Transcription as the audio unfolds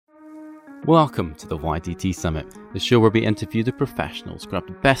Welcome to the YDT Summit, the show where we interview the professionals, grab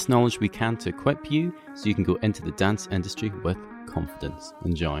the best knowledge we can to equip you so you can go into the dance industry with confidence.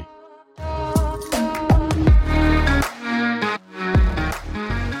 Enjoy.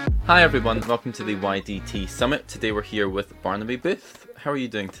 Hi everyone, welcome to the YDT Summit. Today we're here with Barnaby Booth. How are you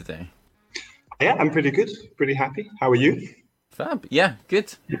doing today? Yeah, I'm pretty good, pretty happy. How are you? Fab. Yeah,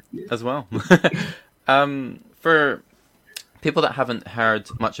 good as well. For people that haven't heard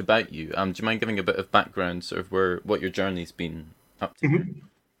much about you, do you mind giving a bit of background, sort of what your journey's been up to? Mm-hmm.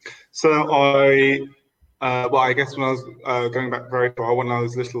 So I guess when I was going back very far, when I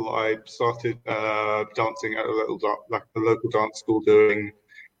was little, I started dancing at a local dance school, doing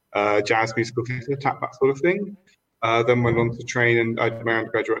jazz, musical theatre, tap, that sort of thing. Then went on to train, and I did my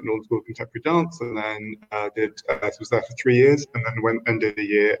undergraduate at Northern School of Contemporary Dance, and then was there for 3 years, and then went and did a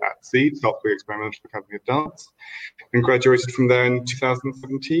year at SEED, Salford Experimental Academy of Dance, and graduated from there in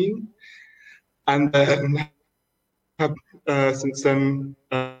 2017. And then have since then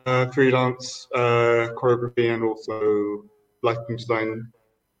freelance choreography and also lighting design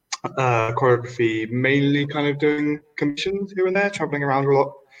choreography, mainly kind of doing commissions here and there, traveling around a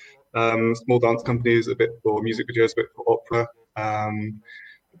lot. Small dance companies, a bit for music videos, a bit for opera, a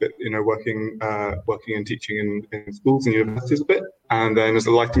bit, working and teaching in schools and universities a bit. And then as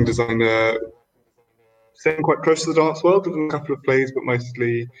a lighting designer, staying quite close to the dance world, within a couple of plays, but most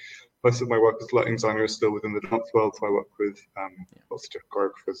of my work as a lighting designer is still within the dance world. So I work with lots of different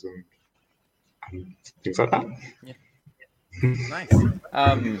choreographers and things like that. Yeah. Nice.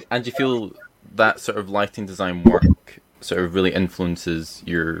 And do you feel that sort of lighting design work sort of really influences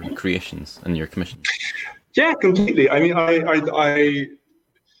your creations and your commissions? Yeah, completely. I mean, I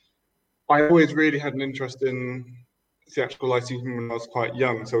always really had an interest in theatrical lighting when I was quite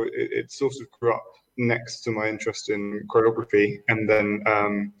young, so it sort of grew up next to my interest in choreography, and then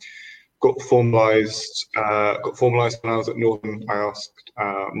got formalized when I was at Northern. I asked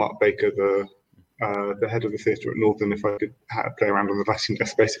Mark Baker, the head of the theatre at Northern, if I could play around on the lighting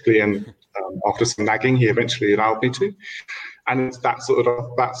desk, basically, and after some nagging, he eventually allowed me to. And that sort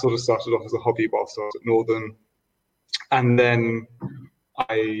of started off as a hobby whilst I was at Northern, and then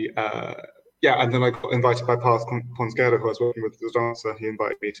I got invited by Paz Ponsguerra, who I was working with as a dancer. He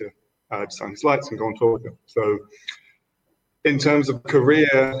invited me to design his lights and go on tour with him. So, in terms of a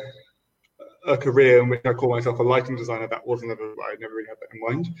career in which I call myself a lighting designer, I never really had that in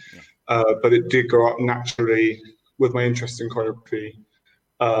mind. Yeah. But it did grow up naturally with my interest in choreography.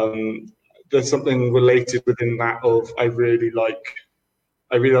 There's something related within that of I really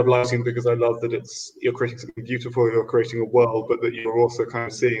love lighting because I love that you're creating something beautiful, you're creating a world, but that you're also kind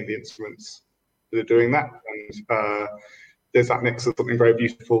of seeing the instruments that are doing that. And there's that mix of something very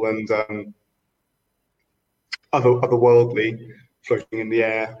beautiful and otherworldly floating in the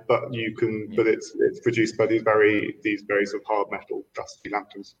air, but it's produced by these very sort of hard metal dusty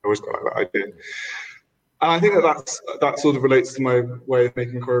lanterns. I always quite like that idea. And I think that sort of relates to my way of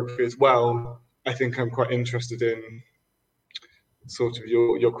making choreography as well. I think I'm quite interested in sort of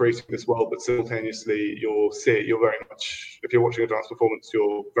you're creating this world, but simultaneously you're very much, if you're watching a dance performance,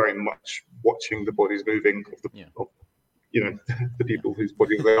 you're very much watching the bodies moving of the people whose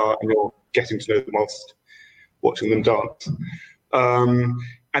bodies they are, and you're getting to know them whilst watching them dance. And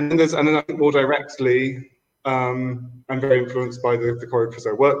then I think more directly, I'm very influenced by the choreographers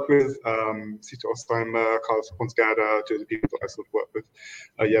I work with, Sito Ostheimer, Carlos Ponsguerra, two of the people that I sort of work with,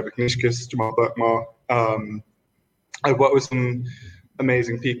 Jeva Knishkis, Jamal Berkmar. I've worked with some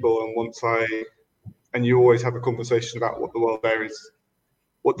amazing people, and you always have a conversation about what the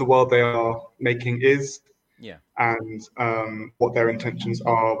world they are making is, and what their intentions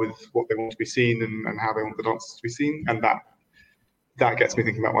are with what they want to be seen and how they want the dancers to be seen, and that gets me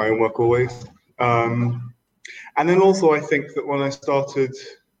thinking about my own work always. And then also I think that when I started,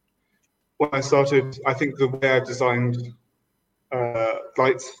 I think the way I designed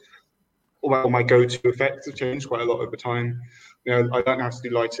lights, or my go-to effects have changed quite a lot over time. I learned how to do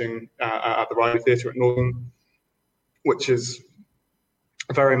lighting at the Riley Theatre at Northern, which is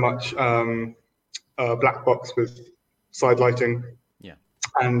very much a black box with side lighting. Yeah.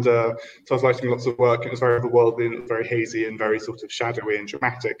 And so I was lighting lots of work. It was very otherworldly, and it was very hazy and very sort of shadowy and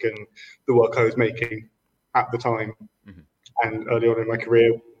dramatic. And the work I was making at the time and early on in my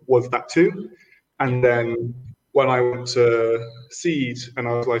career was that too. And then when I went to SEED and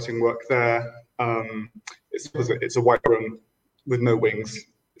I was lighting work there, it's a white room with no wings.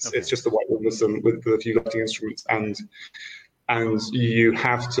 It's just a white room with a few lighting instruments, and you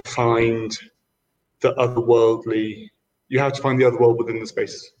have to find the otherworldly. You have to find the other world within the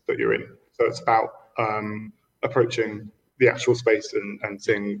space that you're in. So it's about approaching the actual space and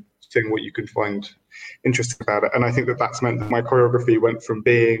seeing what you can find interesting about it. And I think that's meant that my choreography went from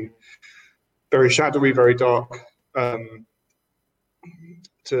being very shadowy, very dark,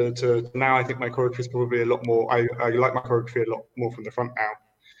 to now I think my choreography is probably a lot more, I like my choreography a lot more from the front now.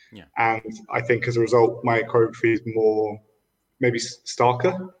 Yeah. And I think as a result, my choreography is more maybe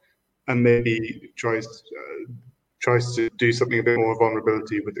starker and maybe tries to do something a bit more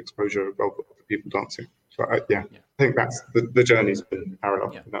vulnerability with exposure of the people dancing. So I think that's the journey's been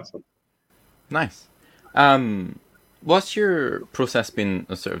parallel in that sense. Nice. What's your process been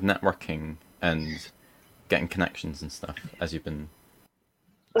of sort of networking and getting connections and stuff as you've been?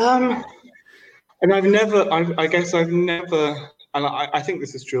 And I guess I've never, and I think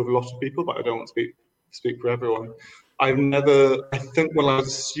this is true of a lot of people, but I don't want to speak for everyone. I think when I was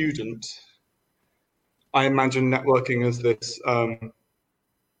a student, I imagined networking as this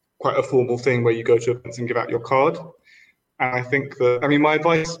quite a formal thing where you go to events and give out your card. And I think my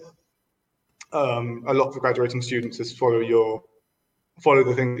advice, a lot for graduating students is follow the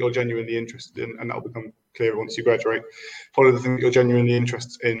thing that you're genuinely interested in, and that'll become clear once you graduate. Follow the thing that you're genuinely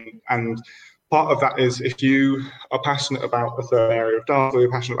interested in, and part of that is if you are passionate about a certain area of dance or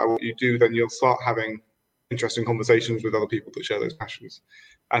you're passionate about what you do, then you'll start having interesting conversations with other people that share those passions,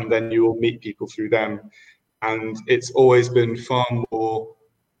 and then you will meet people through them. And it's always been far more.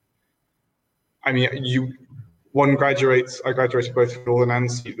 I graduated both from Northern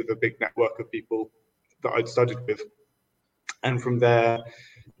and Seed with a big network of people that I'd studied with. And from there,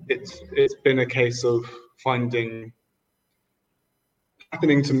 it's been a case of happening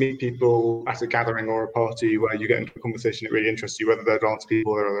to meet people at a gathering or a party where you get into a conversation that really interests you, whether they're dance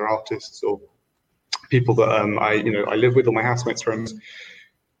people or other artists or people that I live with or my housemates' friends.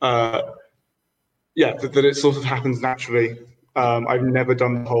 That it sort of happens naturally. I've never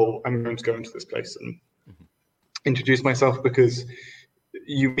done the whole I'm going to go into this place and introduce myself, because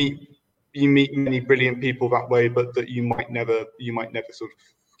you meet many brilliant people that way, but that you might never sort of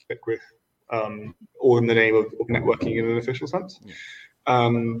click with, all in the name of networking in an official sense. Yeah.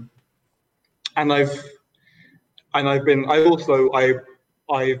 I've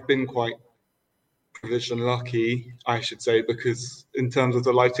been quite privileged and lucky, I should say, because in terms of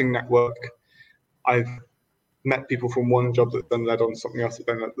the lighting network, I've met people from one job that then led on to something else,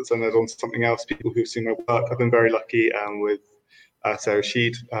 that's then led on to something else, people who've seen my work. I've been very lucky with Sarah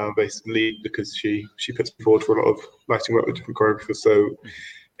Sheed, based in Leeds, because she puts me forward for a lot of lighting work with different choreographers. So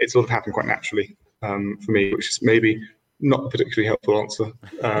it sort of happened quite naturally for me, which is maybe not a particularly helpful answer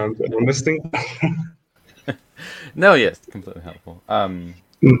to anyone listening. No, yes, completely helpful. So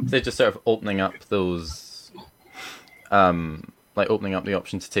just sort of opening up those, opening up the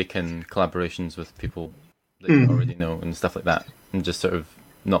option to take in collaborations with people that you already know and stuff like that, and just sort of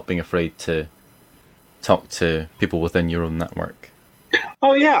not being afraid to talk to people within your own network.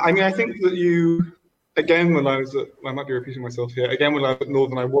 Oh yeah, I think that I might be repeating myself here. Again, when I was at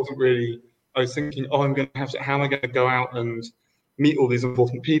Northern, I was thinking, how am I going to go out and meet all these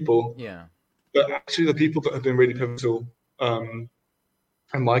important people? Yeah. But actually, the people that have been really pivotal in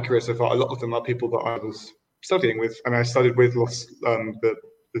my career so far, a lot of them are people that I was studying with. I mean, I studied with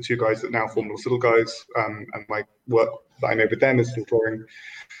the two guys that now form Los Little Guys, and my work that I made with them is still touring.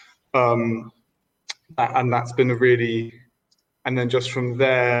 And that's been and then just from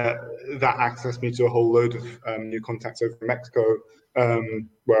there, that accessed me to a whole load of new contacts over in Mexico,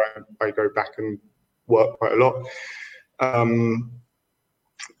 where I go back and work quite a lot.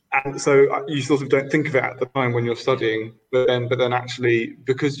 And so you sort of don't think of it at the time when you're studying, but then actually,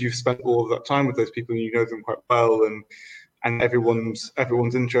 because you've spent all of that time with those people and you know them quite well, and everyone's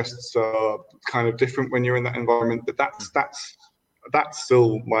interests are kind of different when you're in that environment. But that's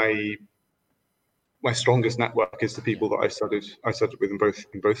still my strongest network, is the people that I studied with in both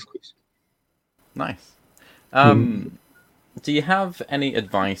schools. Nice. Do you have any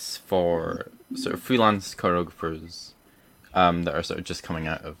advice for sort of freelance choreographers that are sort of just coming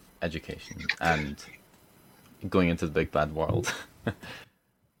out of education and going into the big bad world?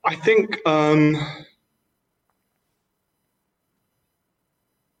 I think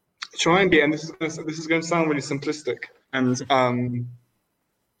try and be, and this is going to sound really simplistic, and I'm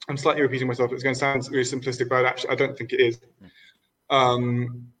slightly repeating myself. It's going to sound really simplistic, but I don't think it is.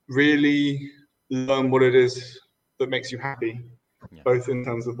 Really learn what it is that makes you happy, both in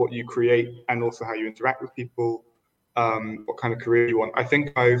terms of what you create and also how you interact with people, what kind of career you want. I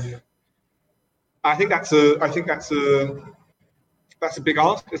think that's a big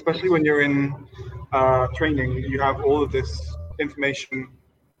ask, especially when you're in training. You have all of this information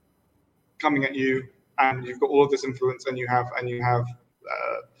coming at you, and you've got all of this influence, and you have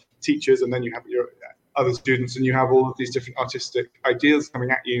teachers, and then you have other students, and you have all of these different artistic ideas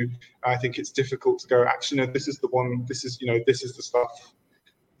coming at you. I think it's difficult to go, actually, no, this is the one. This is this is the stuff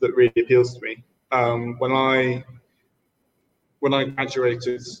that really appeals to me. When I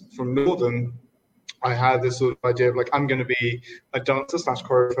graduated from Northern, I had this sort of idea of like, I'm going to be a dancer slash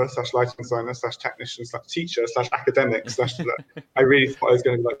choreographer slash lighting designer slash technician slash teacher slash academic slash. I really thought I was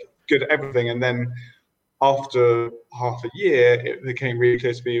going to be like good at everything, and then after half a year, it became really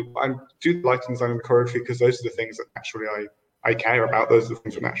clear to me I do the lighting design and the choreography because those are the things that naturally I care about. Those are the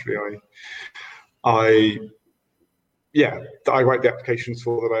things that naturally I write the applications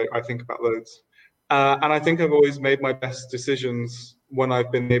for, that I think about loads. And I think I've always made my best decisions when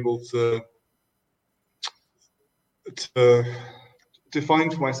I've been able to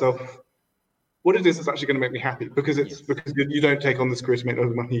define for myself what it is that's actually going to make me happy, because because you don't take on this career to make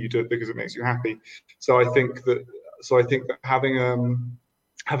loads of money. You do it because it makes you happy. So I think that having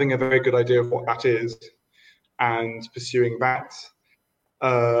a very good idea of what that is and pursuing that,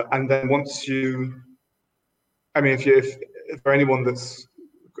 and then once if for anyone that's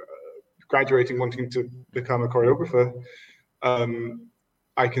graduating wanting to become a choreographer,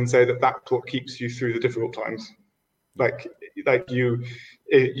 I can say that that's what keeps you through the difficult times. Like when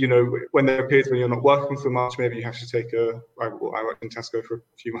there are periods when you're not working so much, maybe you have to take I worked in Tesco for a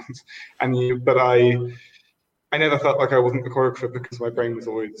few months, but I never felt like I wasn't a choreographer because my brain was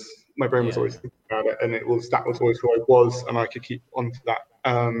always thinking about it, and that was always who I was, and I could keep on to that.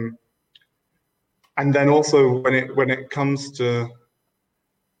 And then also when it comes to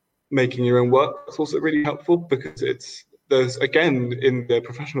making your own work, it's also really helpful because there's again, in the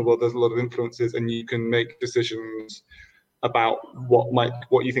professional world, there's a lot of influences, and you can make decisions about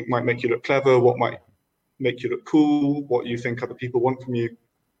what you think might make you look clever, what might make you look cool, what you think other people want from you,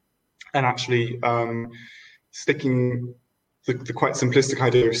 and actually sticking the quite simplistic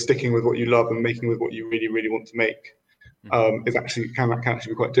idea of sticking with what you love and making with what you really, really want to make can actually be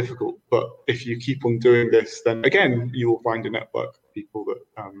quite difficult. But if you keep on doing this, then again you will find a network of people that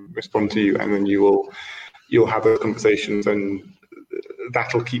respond to you, and then you'll have those conversations, and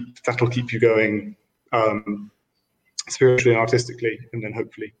that'll keep you going spiritually and artistically, and then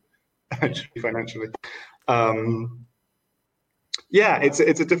hopefully eventually financially.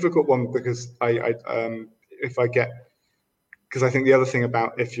 It's a difficult one because I think the other thing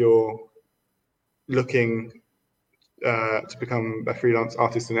about if you're looking to become a freelance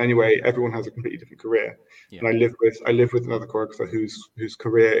artist in any way, everyone has a completely different career. And I live with another choreographer whose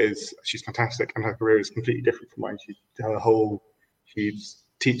career she's fantastic, and her career is completely different from mine. She's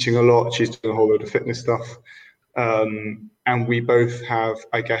teaching a lot, she's doing a whole load of fitness stuff, and we both have,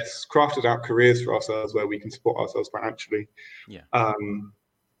 I guess, crafted out careers for ourselves where we can support ourselves financially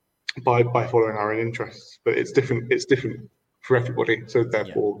by following our own interests. But it's different for everybody, so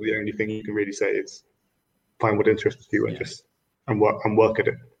therefore the only thing you can really say is find what interests you and work at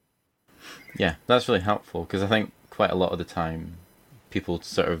it. Yeah, that's really helpful, because I think quite a lot of the time people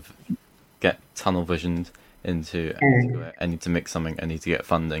sort of get tunnel visioned into I need to make something, I need to get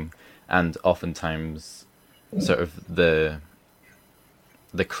funding, and oftentimes sort of the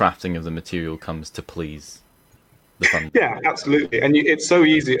crafting of the material comes to please the funding. Yeah, absolutely. And it's so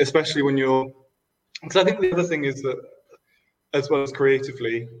easy, especially when because I think the other thing is that, as well as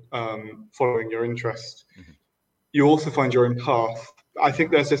creatively following your interest, you also find your own path. I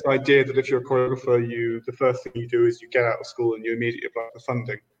think there's this idea that if you're a choreographer, the first thing you do is you get out of school and you immediately apply for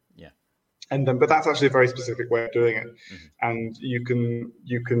funding. But that's actually a very specific way of doing it. And you can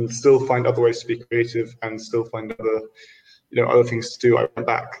still find other ways to be creative and still find other things to do. I went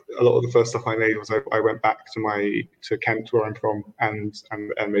back. A lot of the first stuff I made was I went back to Kent, where I'm from, and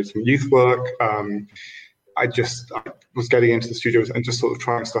made some youth work. I was getting into the studios and just sort of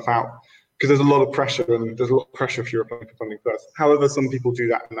trying stuff out, because there's a lot of pressure, and there's a lot of pressure if you're applying for funding first. However, some people do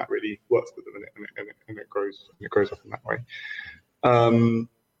that, and that really works with them, and it grows up in that way.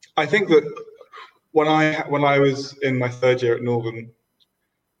 I think that when I was in my third year at Northern,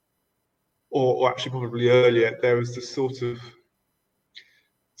 or actually probably earlier, there was this sort of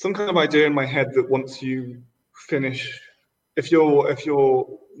some kind of idea in my head that once you finish, if you're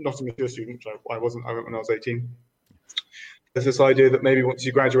not a mature student, I went when I was 18. There's this idea that maybe once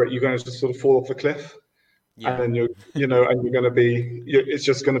you graduate, you're going to just sort of fall off the cliff, and then you're going to be. It's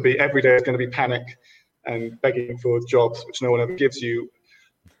just going to be every day. It's going to be panic and begging for jobs, which no one ever gives you.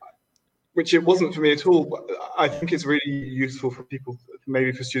 Which it wasn't for me at all. But I think it's really useful for people,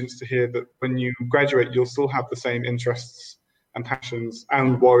 maybe for students, to hear that when you graduate, you'll still have the same interests and passions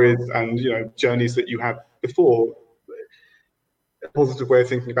and worries and journeys that you had before. A positive way of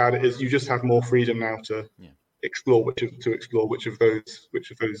thinking about it is you just have more freedom now to explore which of those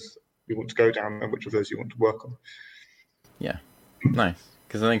you want to go down and which of those you want to work on. Yeah, nice.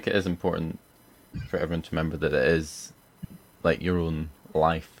 Because I think it is important for everyone to remember that it is like your own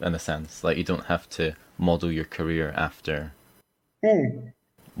life in a sense. Like you don't have to model your career after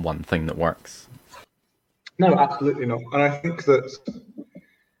one thing that works. No, absolutely not. And I think that,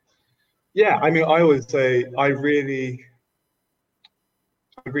 yeah, I mean, I always say I really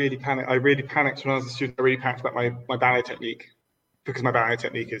panicked. I really panicked when I was a student. I really panicked about my ballet technique, because my ballet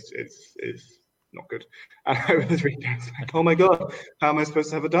technique is not good. And I was really like, oh my God, how am I supposed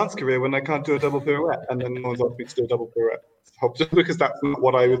to have a dance career when I can't do a double pirouette? And then no one's asked me to do a double pirouette, just because that's not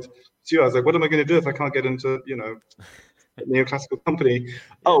what I would do. I was like, what am I going to do if I can't get into, a neoclassical company?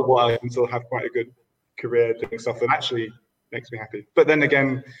 Oh, well, I can still have quite a good career doing stuff that actually makes me happy. But then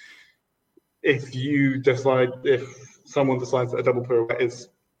again, if someone decides that a double pirouette is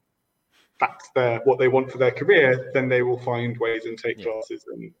what they want for their career, then they will find ways and take classes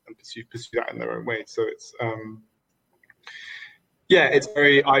and pursue that in their own way. So it's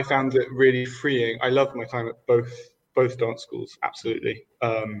I found it really freeing. I loved my time at both dance schools, absolutely.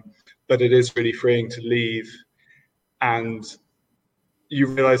 But it is really freeing to leave, and you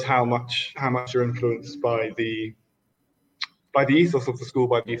realize how much you're influenced by the ethos of the school,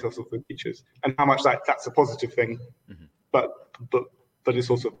 by the ethos of the teachers, and how much that's a positive thing. But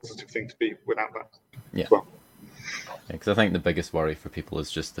it's also a positive thing to be without that as well. Because I think the biggest worry for people is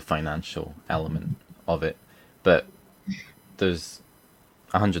just the financial element of it. But there's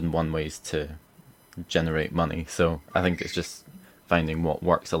 101 ways to generate money. So I think it's just finding what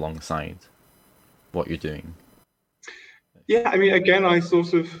works alongside what you're doing. Yeah, I mean, again, I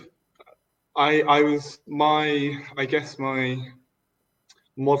sort of, I guess my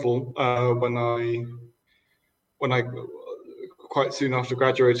model when I quite soon after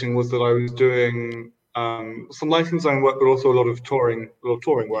graduating was that I was doing some lighting design work, but also a lot of touring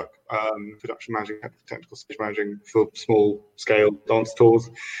work, production managing, technical stage managing for small scale dance tours.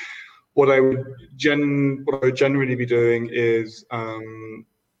 What I would generally be doing is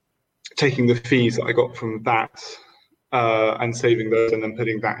taking the fees that I got from that and saving those, and then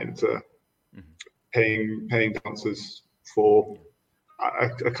putting that into paying dancers for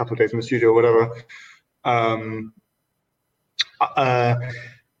a couple of days in the studio or whatever.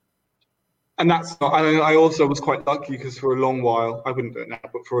 And that's not, I also was quite lucky because for a long while, I wouldn't do it now,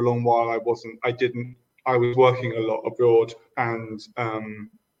 but for a long while I was working a lot abroad and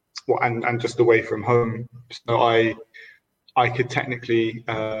just away from home. So I could technically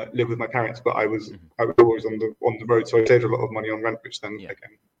live with my parents, but I was always on the road. So I saved a lot of money on rent, which then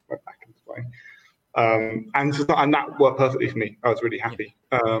again went back into buying. And that worked perfectly for me. I was really happy.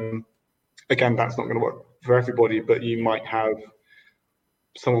 Again, that's not going to work for everybody, but you might have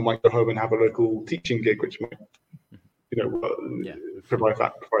someone might go home and have a local teaching gig, which might, provide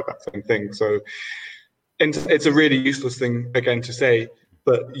that same thing. So, and it's a really useless thing again to say,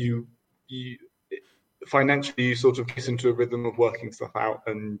 but you financially you sort of get into a rhythm of working stuff out,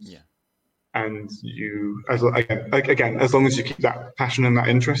 and you as long as you keep that passion and that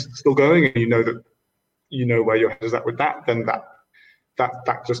interest still going, and you know where your head is at with that, then that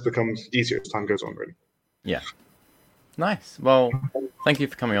just becomes easier as time goes on, really. Yeah. Nice. Well, thank you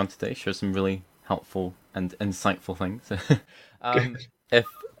for coming on today. Share some really helpful and insightful things. If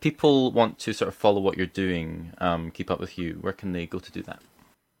people want to sort of follow what you're doing, keep up with you, where can they go to do that?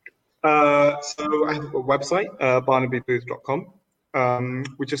 So I have a website, barnabybooth.com.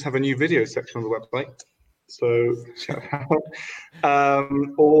 We just have a new video section on the website. So check it out.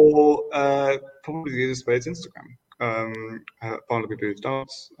 Or probably the easiest way is Instagram. Barnaby Booth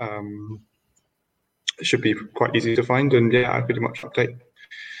Dance. It should be quite easy to find, and I pretty much update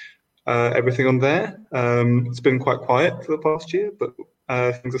everything on there. It's been quite quiet for the past year, but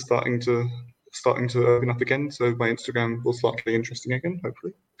things are starting to open up again. So my Instagram will start getting interesting again,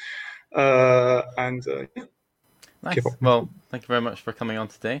 hopefully. Nice. Well, thank you very much for coming on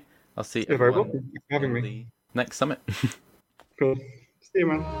today. I'll see you very welcome. Thanks for having me. The next summit. Cool. See you,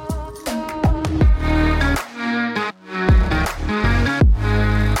 man.